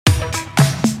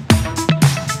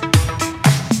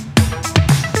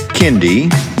Kindy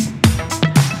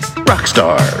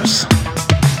Rockstars.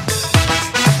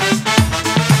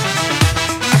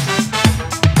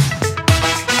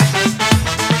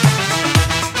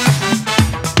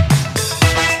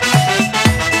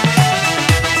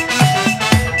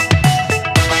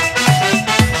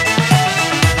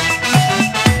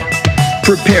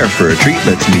 Prepare for a treat,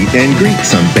 let's meet and greet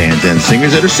some bands and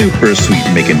singers that are super sweet,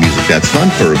 making music that's fun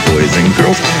for boys and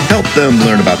girls. Help them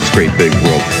learn about this great big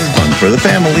world. Fun for the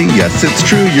family, yes it's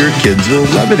true, your kids will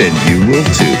love it and you will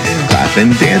too. Clap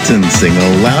and dance and sing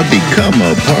aloud, become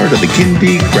a part of the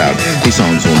Kindy crowd. These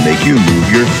songs will make you move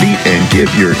your feet and give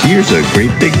your ears a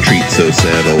great big treat. So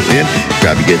settle in,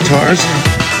 grab your guitars,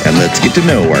 and let's get to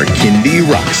know our Kindy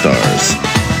Rockstars.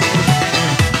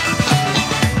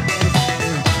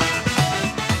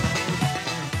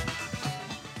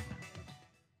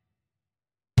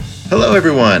 Hello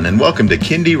everyone, and welcome to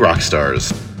Kindy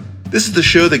Rockstars. This is the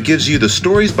show that gives you the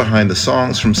stories behind the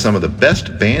songs from some of the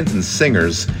best bands and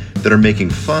singers that are making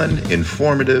fun,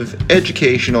 informative,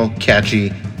 educational,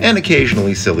 catchy, and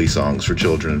occasionally silly songs for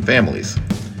children and families.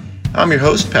 I'm your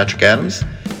host, Patrick Adams,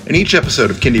 and each episode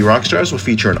of Kindy Rockstars will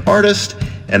feature an artist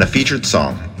and a featured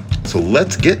song. So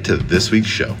let's get to this week's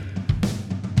show.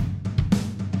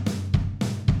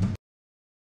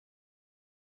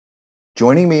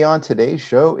 Joining me on today's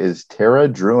show is Tara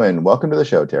Druin. Welcome to the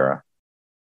show, Tara.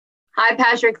 Hi,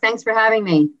 Patrick. Thanks for having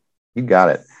me. You got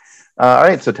it. All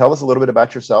right, so tell us a little bit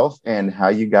about yourself and how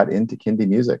you got into Kindy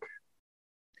music.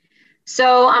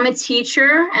 So I'm a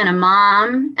teacher and a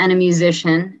mom and a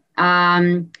musician.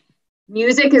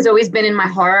 Music has always been in my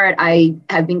heart. I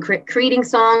have been creating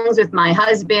songs with my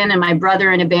husband and my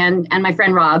brother in a band, and my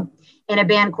friend Rob, in a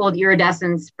band called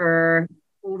Iridescence for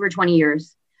over 20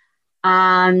 years.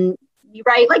 We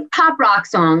write like pop rock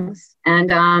songs,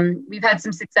 and we've had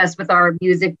some success with our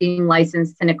music being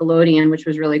licensed to Nickelodeon, which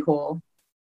was really cool.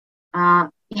 And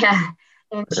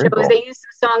shows, cool. They use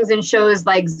some songs in shows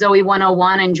like Zoe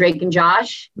 101 and Drake and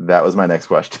Josh. That was my next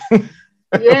question.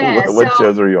 Yeah. What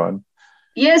shows were you on?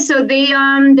 Yeah, so they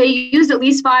used at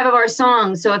least 5 of our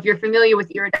songs. So if you're familiar with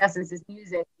Iridescence's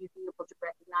music, you'd be able to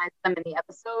recognize them in the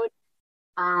episode.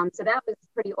 So that was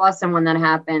pretty awesome when that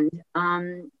happened.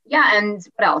 And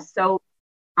what else? So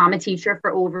I'm a teacher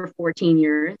for over 14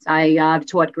 years. I've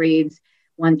taught grades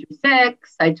 1 through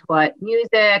 6. I taught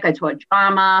music. I taught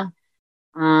drama.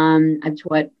 I've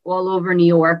taught all over New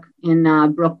York, in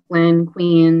Brooklyn,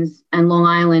 Queens, and Long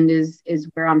Island is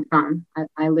where I'm from.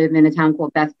 I live in a town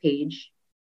called Bethpage.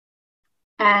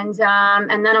 And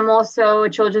then I'm also a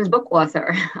children's book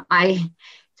author. I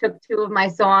took 2 of my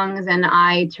songs and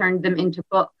I turned them into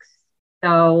books.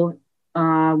 So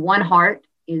One Heart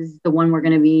is the one we're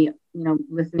going to be,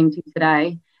 listening to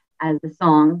today as the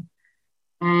song.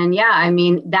 And yeah, I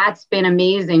mean, that's been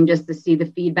amazing just to see the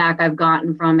feedback I've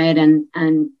gotten from it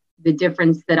and the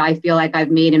difference that I feel like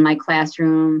I've made in my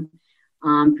classroom,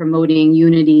 promoting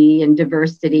unity and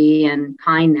diversity and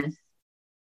kindness.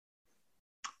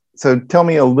 So tell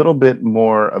me a little bit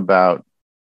more about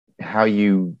how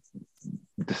you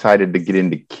decided to get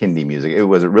into Kindy music.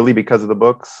 Was it really because of the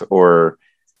books, or?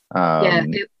 Yeah,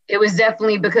 it was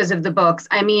definitely because of the books.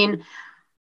 I mean,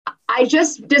 I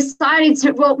just decided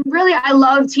to, really, I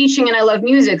love teaching and I love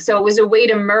music. So it was a way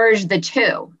to merge the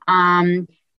two. And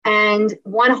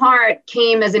One Heart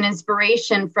came as an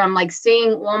inspiration from like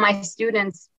seeing all my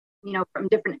students, from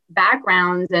different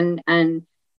backgrounds and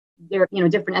their,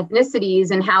 different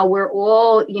ethnicities, and how we're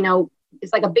all,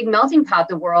 it's like a big melting pot,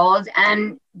 the world.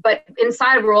 But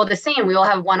inside we're all the same. We all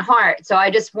have one heart. So I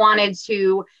just wanted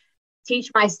to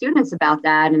teach my students about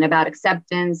that and about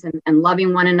acceptance and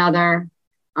loving one another.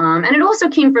 And it also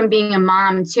came from being a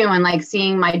mom too, and like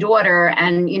seeing my daughter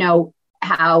and,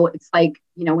 how it's like,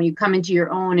 when you come into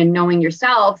your own and knowing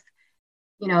yourself,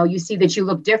 you see that you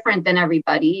look different than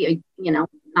everybody, not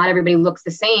everybody looks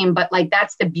the same, but like,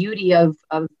 that's the beauty of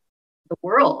the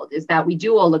world, is that we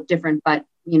do all look different, but,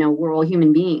 we're all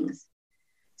human beings.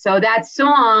 So that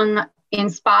song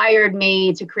inspired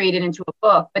me to create it into a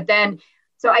book. But then,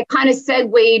 so I kind of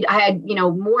segued, I had,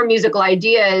 more musical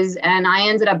ideas, and I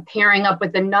ended up pairing up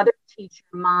with another teacher,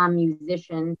 mom,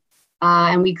 musician,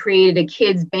 and we created a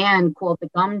kids band called the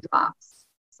Gumdrops.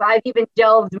 So I've even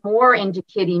delved more into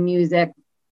kiddie music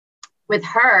with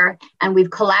her, and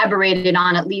we've collaborated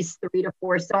on at least 3 to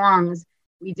 4 songs.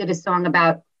 We did a song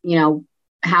about,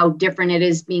 how different it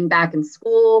is being back in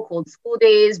school, called School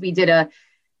Days. We did a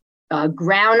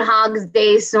Groundhog's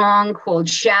Day song called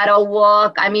Shadow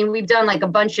Walk. I mean, we've done like a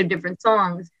bunch of different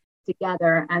songs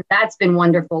together, and that's been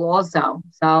wonderful also.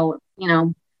 So,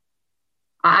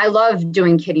 I love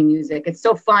doing kiddie music. It's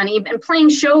so fun. Even playing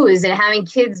shows and having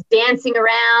kids dancing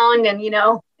around and,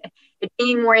 it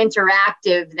being more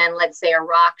interactive than, let's say, a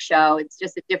rock show. It's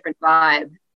just a different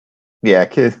vibe. Yeah,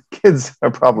 kids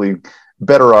are probably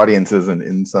better audiences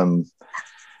in some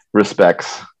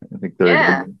respects. I think they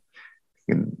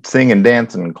can sing and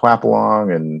dance and clap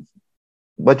along and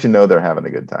let you know they're having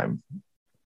a good time.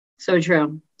 So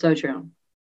true. So true.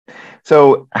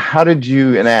 So how did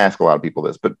you, and I ask a lot of people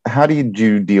this, but how did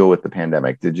you deal with the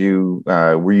pandemic?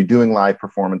 Were you doing live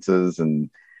performances and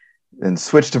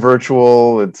switch to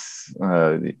virtual?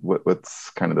 What's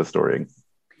kind of the story?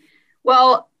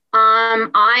 Well,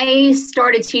 I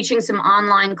started teaching some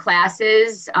online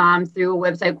classes through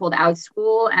a website called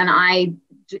OutSchool, and I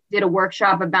did a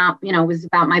workshop about, it was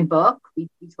about my book. We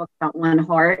talked about One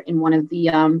Heart in one of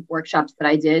the workshops that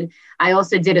I did. I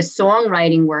also did a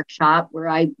songwriting workshop where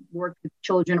I worked with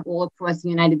children all across the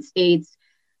United States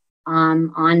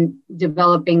on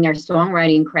developing their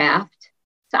songwriting craft.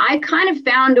 So I kind of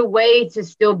found a way to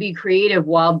still be creative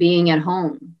while being at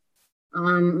home.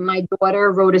 My daughter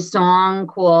wrote a song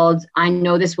called I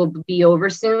Know This Will Be Over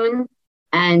Soon.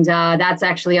 And that's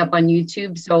actually up on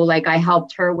YouTube. So I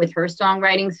helped her with her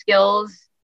songwriting skills.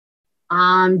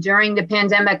 During the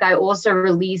pandemic, I also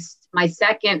released my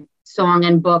second song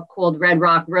and book called Red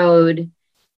Rock Road.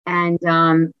 And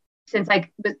and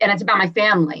it's about my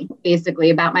family, basically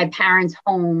about my parents'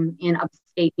 home in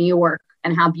upstate New York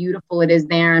and how beautiful it is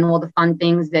there and all the fun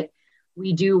things that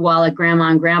we do while at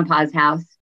Grandma and Grandpa's house.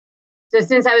 So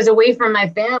since I was away from my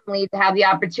family, to have the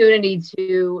opportunity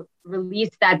to release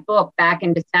that book back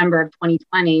in December of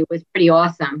 2020 was pretty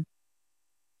awesome.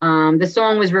 The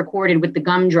song was recorded with the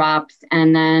Gumdrops,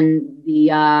 and then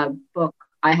the book,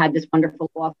 I had this wonderful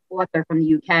author from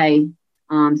the UK,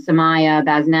 Samaya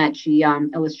Basnet, she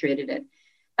illustrated it.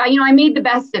 I made the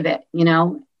best of it,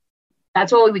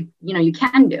 That's all you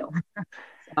can do.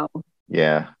 So.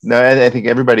 Yeah, no, I think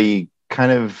everybody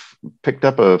kind of picked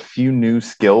up a few new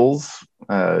skills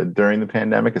during the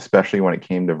pandemic, especially when it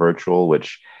came to virtual,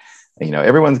 which,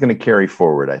 everyone's going to carry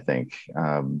forward. I think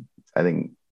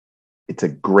it's a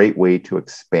great way to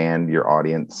expand your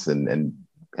audience and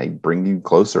bring you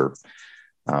closer.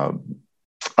 All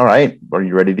right. Are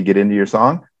you ready to get into your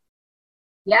song?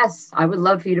 Yes, I would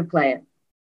love for you to play it.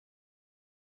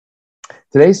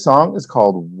 Today's song is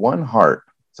called One Heart.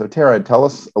 So Tara, tell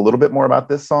us a little bit more about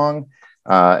this song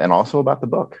and also about the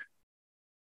book.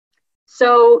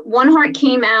 So One Heart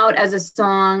came out as a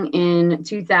song in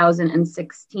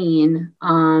 2016.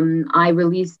 I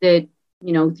released it,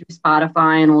 through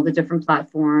Spotify and all the different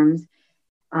platforms.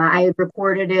 I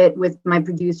recorded it with my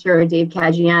producer, Dave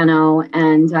Caggiano,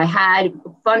 and I had,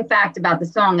 fun fact about the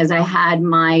song is I had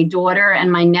my daughter and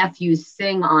my nephews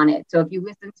sing on it. So if you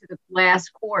listen to the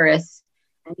last chorus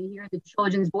and you hear the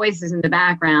children's voices in the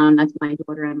background, that's my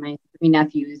daughter and my three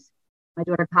nephews. My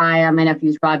daughter Kaya, my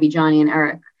nephews Robbie, Johnny, and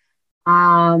Eric.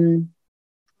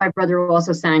 My brother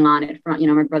also sang on it,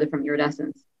 my brother from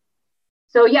Iridescence.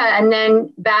 So yeah, and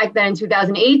then back then in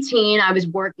 2018, I was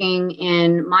working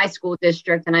in my school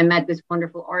district and I met this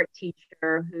wonderful art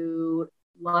teacher who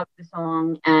loved the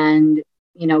song and,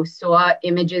 saw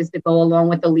images that go along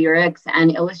with the lyrics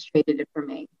and illustrated it for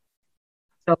me.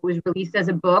 So it was released as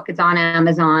a book. It's on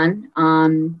Amazon.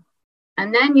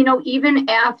 And then, even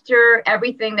after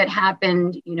everything that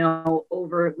happened,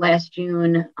 over last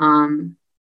June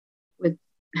with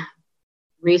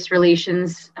race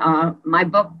relations, my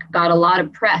book got a lot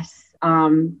of press,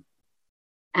 and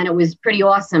it was pretty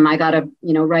awesome. I got a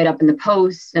write up in the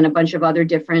Post and a bunch of other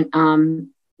different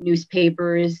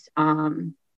newspapers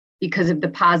because of the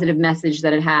positive message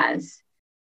that it has.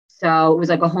 So it was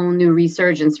like a whole new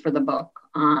resurgence for the book,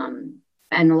 and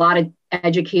a lot of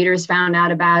educators found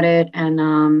out about it,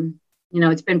 and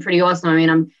it's been pretty awesome. I mean,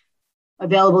 I'm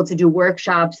available to do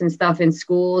workshops and stuff in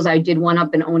schools. I did one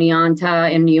up in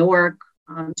Oneonta in New York,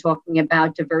 talking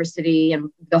about diversity, and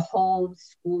the whole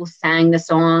school sang the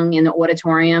song in the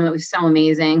auditorium. It was so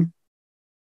amazing.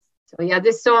 So yeah,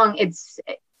 this song, it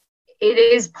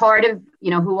is part of,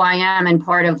 who I am and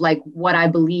part of what I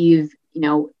believe,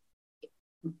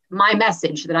 my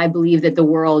message that I believe that the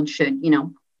world should,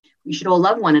 we should all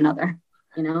love one another.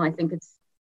 I think it's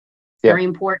very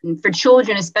important for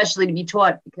children, especially to be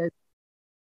taught because,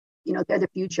 they're the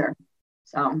future.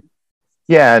 So.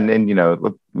 Yeah. And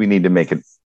we need to make it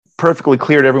perfectly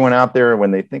clear to everyone out there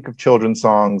when they think of children's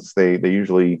songs, they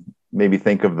usually maybe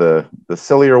think of the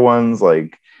sillier ones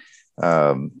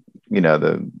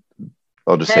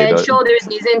I'll just Head, say shoulders,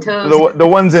 knees, and toes. The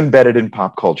ones embedded in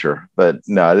pop culture. But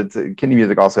no, kiddie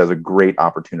music also has a great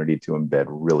opportunity to embed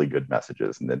really good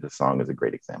messages. And then this song is a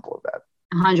great example of that.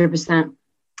 100%.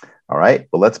 All right,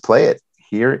 well, let's play it.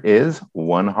 Here is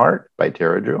One Heart by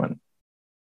Tara Druin.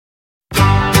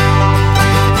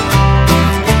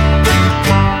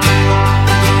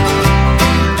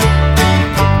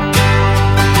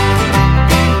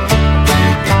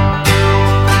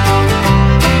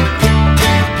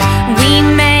 We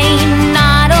may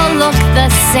not all look the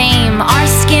same. Our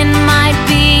skin might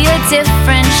be a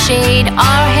different shade.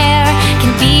 Our hair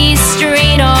can be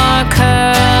straight or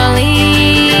curly.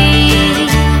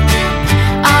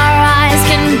 Our eyes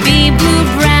can be blue,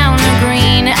 brown, or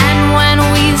green. And when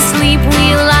we sleep,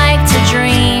 we like to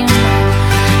dream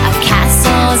of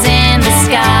castles in the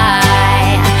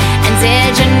sky. And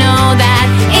did you know that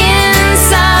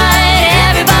inside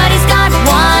everybody's got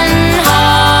one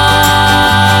heart?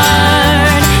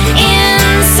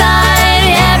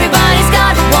 Inside everybody's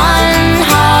got one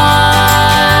heart.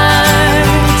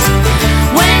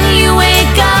 When you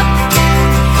wake up,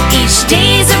 each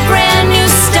day's a brand new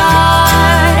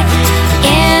start.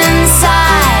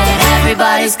 Inside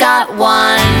everybody's got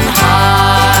one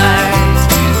heart.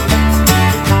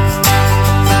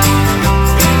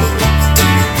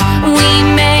 We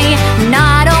may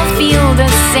not all feel the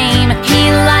same.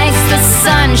 He likes the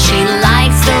sun, she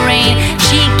likes the rain.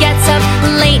 She gets up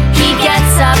late, he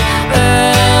gets up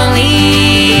early.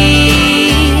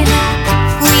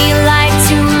 We like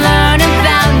to learn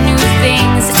about new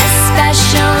things,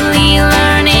 especially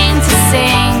learning to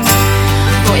sing.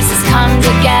 Voices come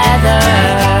together,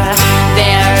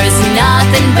 there's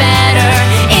nothing better.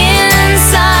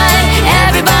 Inside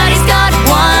everybody's got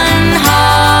one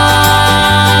heart.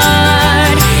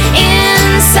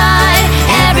 Inside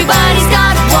everybody's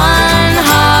got one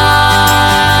heart.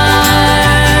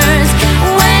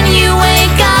 When you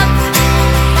wake up,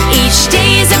 each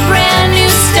day's a brand new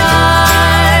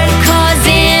start. 'Cause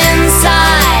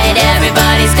inside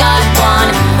everybody's got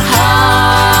one heart.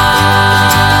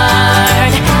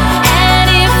 And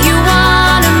if you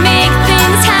wanna make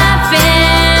things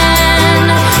happen,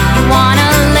 you wanna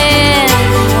live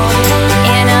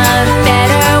in a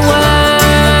better world,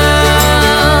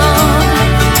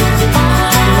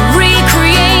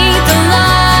 recreate the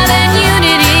love and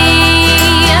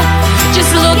unity,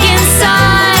 just look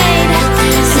inside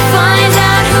and find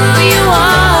out who you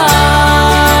are.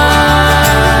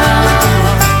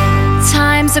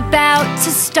 Time's about to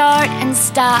start and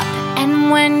stop,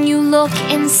 and when you look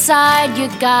inside, you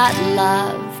got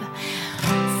love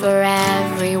for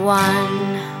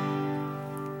everyone.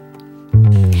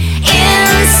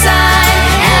 Inside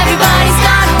everybody's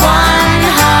got one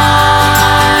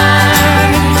heart.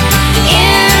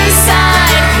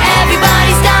 Inside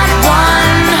everybody's got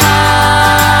one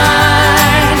heart.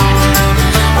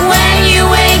 When you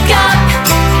wake up,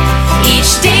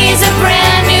 each day's a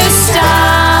brand new start.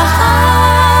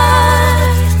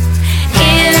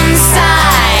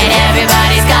 Inside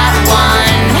everybody's got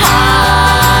one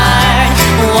heart.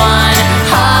 One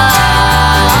heart.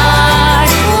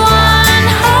 One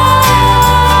heart.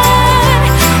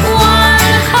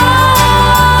 One heart.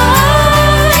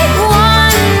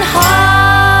 One heart.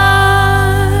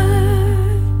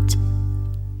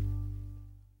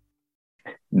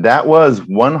 That was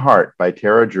One Heart by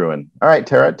Tara Druin. All right,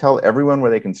 Tara, tell everyone where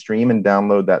they can stream and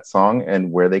download that song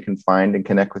and where they can find and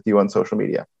connect with you on social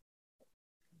media.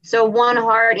 So One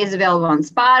Heart is available on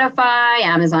Spotify,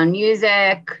 Amazon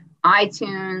Music,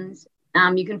 iTunes.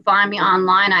 You can find me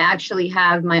online. I actually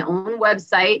have my own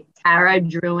website, Tara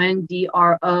Druin,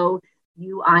 DROUIN,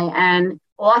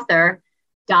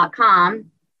 author.com.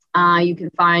 You can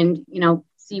find,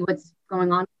 see what's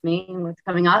going on with me and what's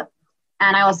coming up.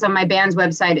 And I also, my band's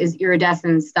website is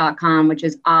iridescence.com, which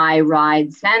is I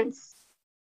Ride Sense.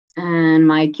 And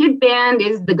my kid band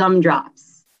is the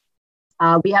Gumdrops.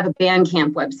 We have a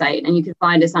Bandcamp website, and you can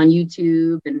find us on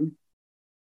YouTube, and,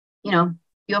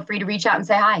 feel free to reach out and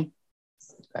say hi.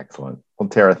 Excellent. Well,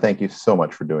 Tara, thank you so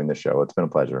much for doing the show. It's been a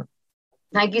pleasure.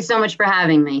 Thank you so much for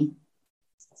having me.